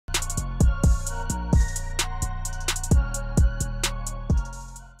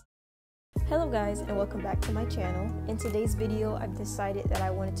Hello guys, and welcome back to my channel. In today's video, I've decided that I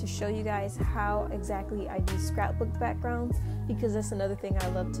wanted to show you guys how exactly I do scrapbook backgrounds, because that's another thing I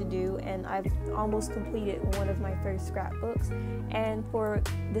love to do, and I've almost completed one of my first scrapbooks. And for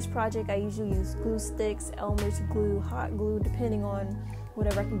this project, I usually use glue sticks, Elmer's glue, hot glue, depending on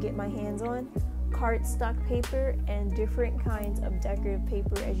whatever I can get my hands on, cardstock paper, and different kinds of decorative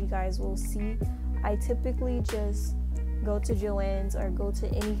paper. As you guys will see, I typically just go to Joann's or go to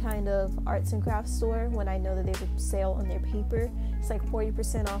any kind of arts and crafts store when I know that there's a sale on their paper. It's like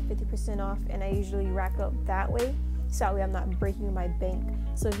 40% off, 50% off, and I usually rack up that way, so that way I'm not breaking my bank.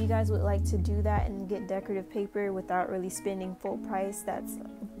 So if you guys would like to do that and get decorative paper without really spending full price, that's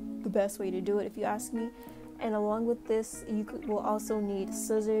the best way to do it if you ask me. And along with this, you will also need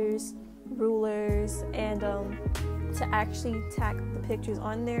scissors, rulers, and to actually tack the pictures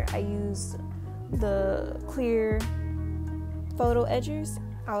on there, I use the clear photo edgers.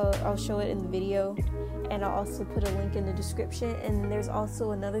 I'll show it in the video, and I'll also put a link in the description. And there's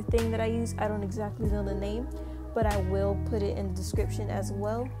also another thing that I use. I don't exactly know the name, but I will put it in the description as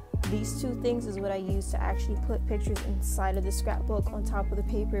well. These two things is what I use to actually put pictures inside of the scrapbook on top of the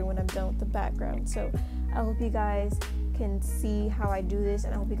paper when I'm done with the background. So I hope you guys can see how I do this,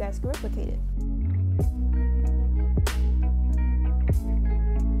 and I hope you guys can replicate it.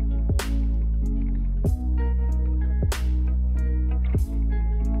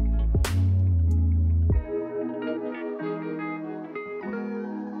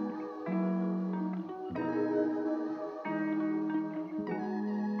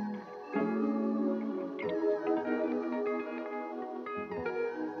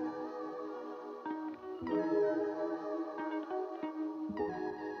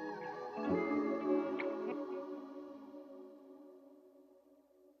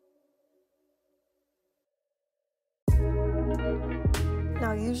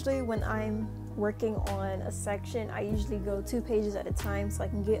 Now usually when I'm working on a section, I usually go 2 pages at a time so I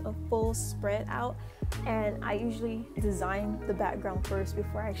can get a full spread out, and I usually design the background first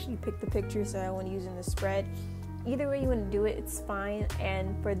before I actually pick the pictures that I want to use in the spread. Either way you want to do it, it's fine.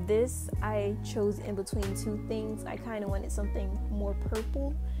 And for this, I chose in between 2 things. I kind of wanted something more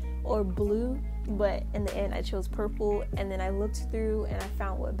purple or blue, but in the end I chose purple, and then I looked through and I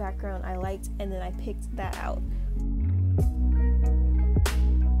found what background I liked, and then I picked that out.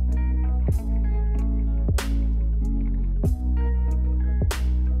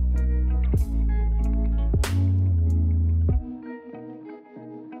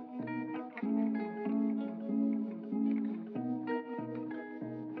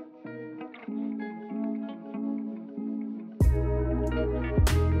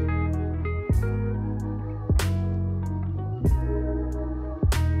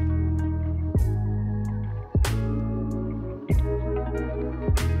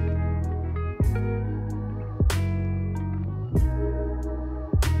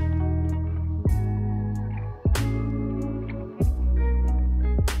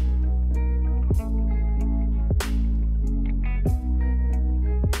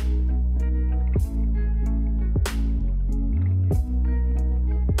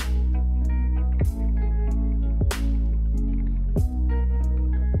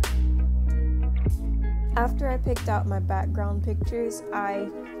 After I picked out my background pictures, I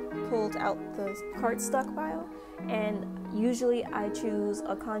pulled out the cardstock file, and usually I choose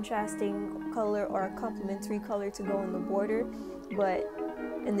a contrasting color or a complementary color to go in the border, but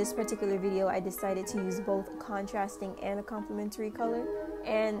in this particular video I decided to use both a contrasting and a complementary color,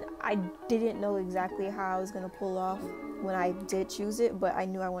 and I didn't know exactly how I was going to pull off when I did choose it, but I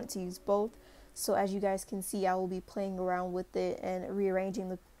knew I wanted to use both. So as you guys can see, I will be playing around with it and rearranging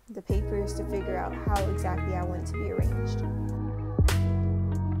the papers to figure out how exactly I want it to be arranged.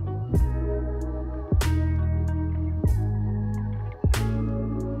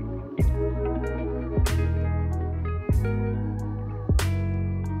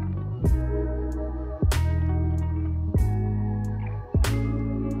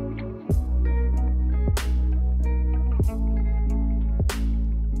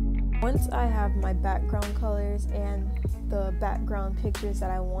 Once I have my background colors and the background pictures that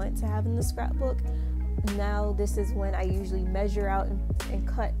I want to have in the scrapbook, now this is when I usually measure out and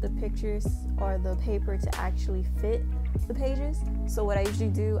cut the pictures or the paper to actually fit the pages. So what I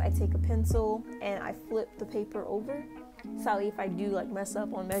usually do, I take a pencil and I flip the paper over, so if I do like mess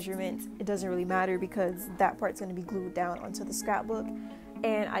up on measurements, it doesn't really matter because that part's going to be glued down onto the scrapbook.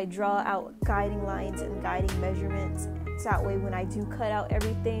 And I draw out guiding lines and guiding measurements, so that way when I do cut out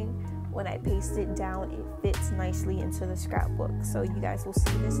everything, when I paste it down, it fits nicely into the scrapbook. So you guys will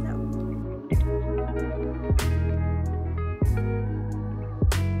see this now.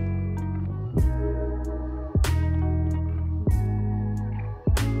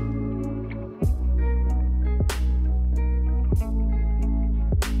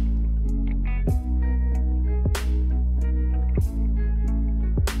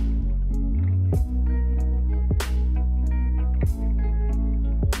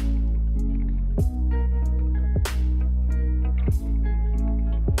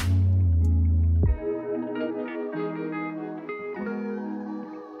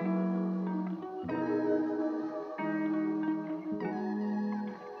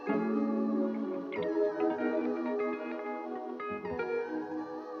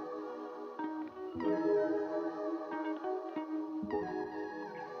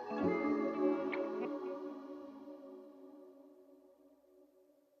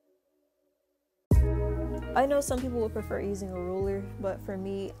 I know some people would prefer using a ruler, but for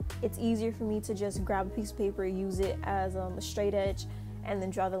me, it's easier for me to just grab a piece of paper, use it as a straight edge, and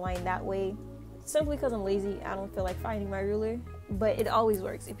then draw the line that way. Simply because I'm lazy, I don't feel like finding my ruler, but it always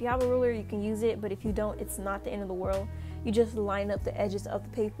works. If you have a ruler, you can use it, but if you don't, it's not the end of the world. You just line up the edges of the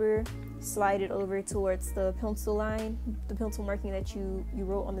paper, slide it over towards the pencil line, the pencil marking that you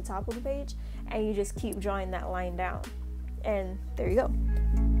wrote on the top of the page, and you just keep drawing that line down. And there you go.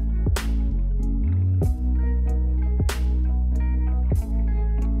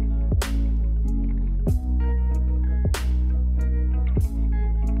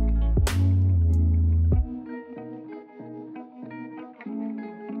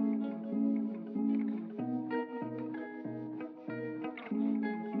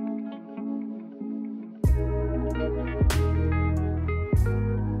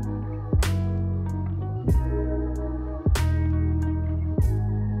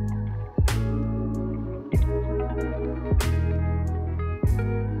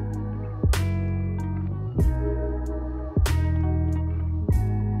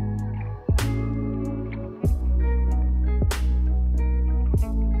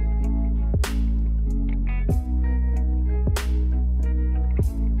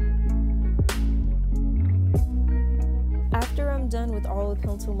 Done with all the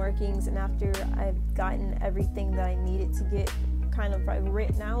pencil markings, and after I've gotten everything that I needed to get kind of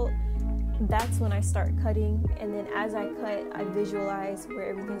written out, that's when I start cutting. And then as I cut, I visualize where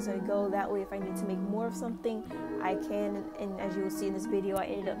everything's going to go. That way, if I need to make more of something, I can. And as you will see in this video, I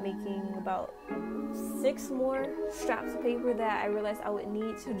ended up making about 6 more straps of paper that I realized I would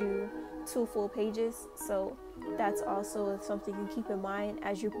need to do 2 full pages. So that's also something you keep in mind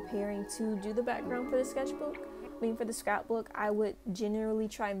as you're preparing to do the background for the sketchbook. For the scrapbook, I would generally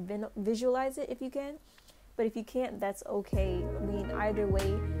try and visualize it if you can, but if you can't, that's okay. Either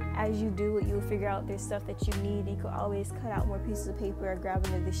way, as you do it, you'll figure out there's stuff that you need. You could always cut out more pieces of paper or grab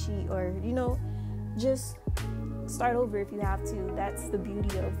another sheet, or just start over if you have to. That's the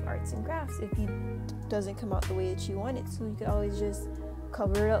beauty of arts and crafts. If it doesn't come out the way that you want it to, you could always just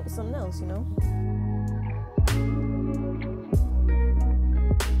cover it up with something else,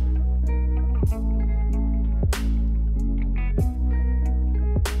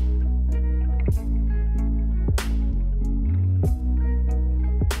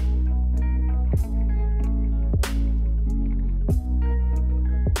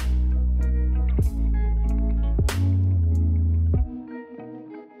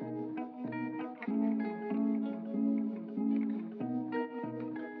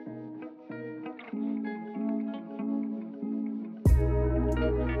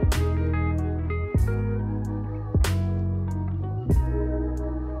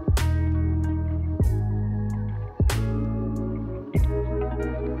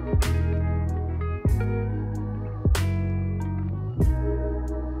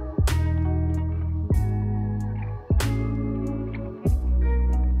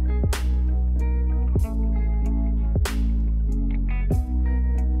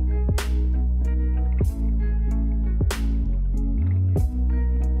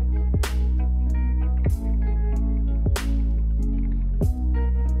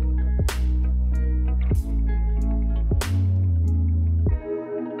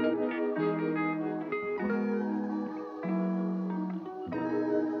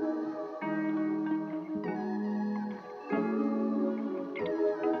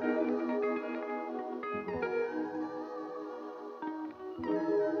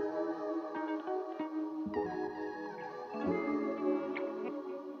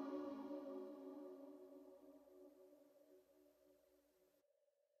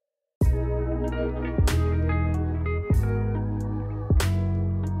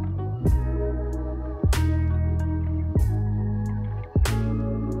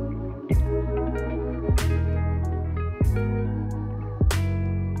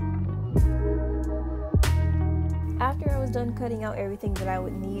 Done cutting out everything that I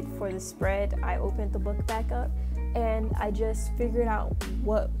would need for the spread, I opened the book back up and I just figured out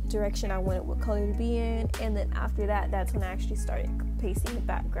what direction I wanted what color to be in, and then after that, that's when I actually started pasting the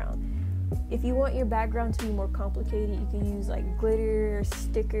background. If you want your background to be more complicated, you can use like glitter or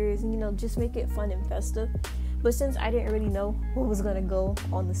stickers, and just make it fun and festive. But since I didn't really know what was going to go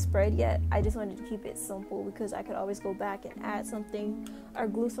on the spread yet, I just wanted to keep it simple because I could always go back and add something or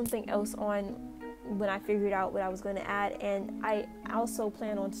glue something else on when I figured out what I was going to add. And I also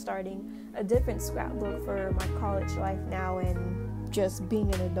plan on starting a different scrapbook for my college life now and just being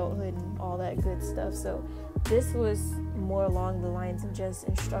in adulthood and all that good stuff. So this was more along the lines of just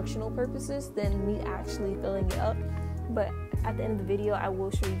instructional purposes than me actually filling it up. But at the end of the video, I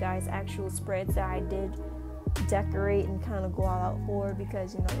will show you guys actual spreads that I did decorate and kind of go all out for,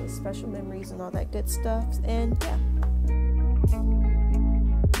 because, you know, it's special memories and all that good stuff. And yeah.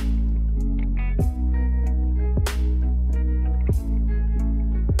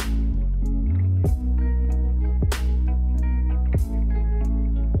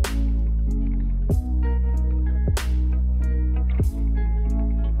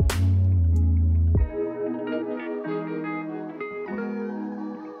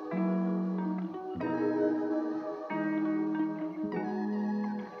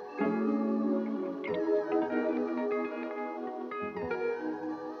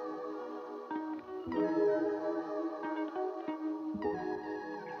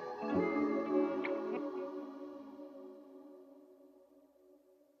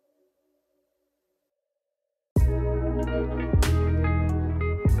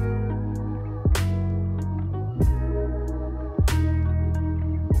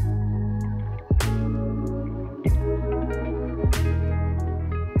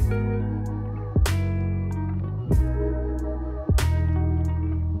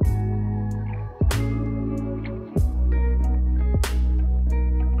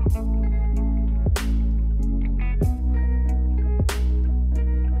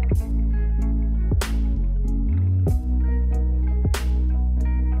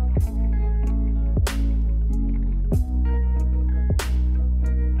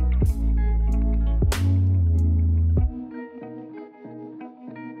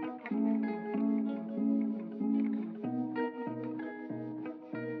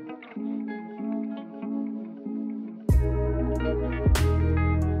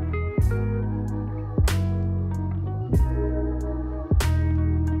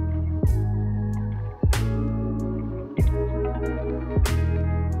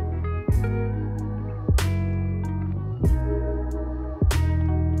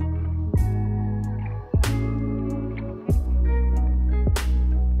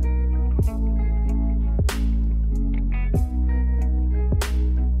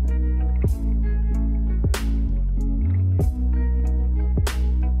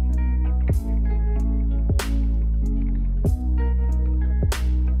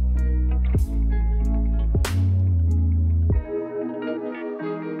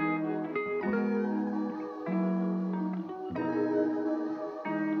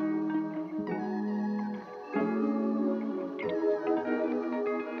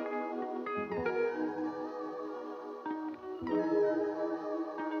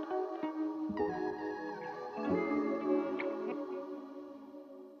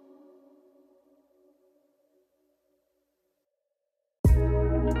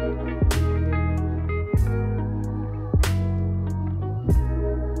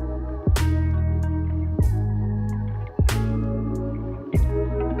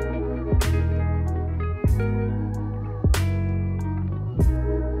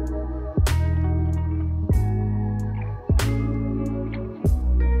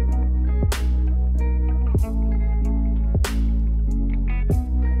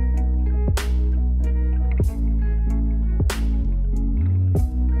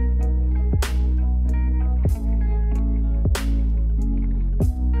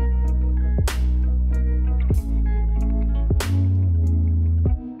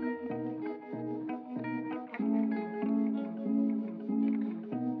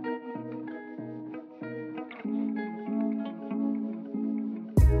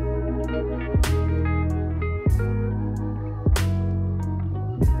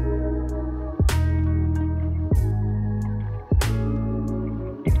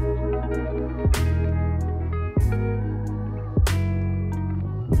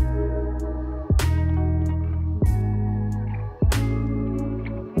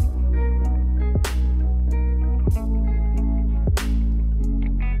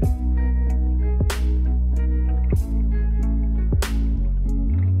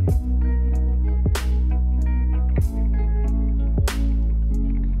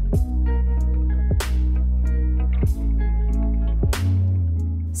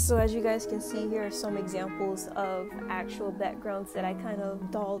 So as you guys can see, here are some examples of actual backgrounds that I kind of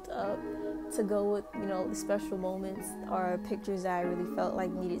dolled up to go with, you know, the special moments or pictures that I really felt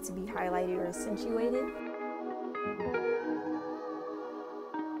like needed to be highlighted or accentuated.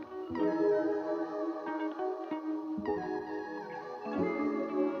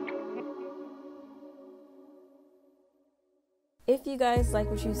 If you guys like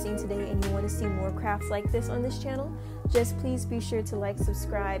what you've seen today and you want to see more crafts like this on this channel, just please be sure to like,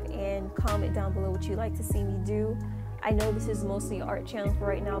 subscribe, and comment down below what you'd like to see me do. I know this is mostly an art channel for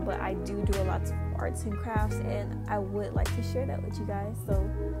right now, but I do a lot of arts and crafts, and I would like to share that with you guys. So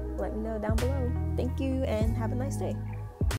let me know down below. Thank you and have a nice day.